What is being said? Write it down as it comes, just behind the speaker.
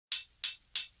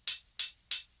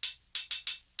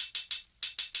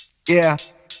Yeah.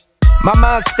 My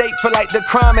mind state for like the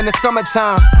crime in the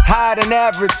summertime. Higher than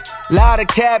average, lot of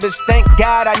cabbage. Thank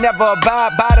God I never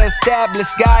abide by the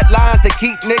established guidelines that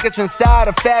keep niggas inside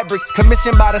of fabrics.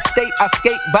 Commissioned by the state, I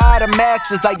skate by the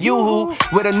masters like Yoo-hoo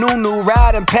with a new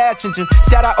riding passenger.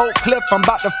 Shout out Oak Cliff, I'm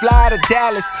about to fly to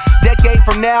Dallas. Decade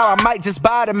from now, I might just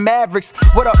buy the Mavericks.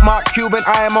 What up, Mark Cuban?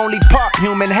 I am only part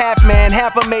human, half man,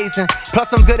 half amazing.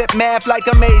 Plus I'm good at math like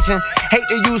I'm Asian. Hate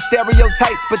to use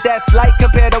stereotypes, but that's light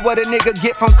compared to what a nigga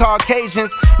get from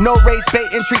Caucasians. No race bait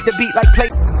and treat the beat like play.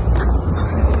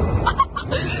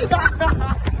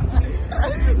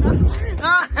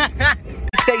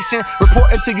 Station,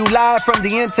 reporting to you live from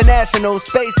the International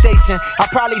Space Station. I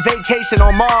probably vacation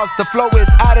on Mars. The flow is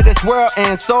out of this world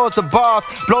and so is the bars.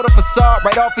 Blow the facade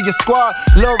right off of your squad.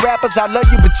 Little rappers, I love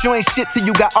you, but you ain't shit till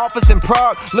you got offers in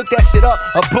Prague. Look that shit up,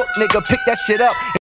 a book, nigga, pick that shit up.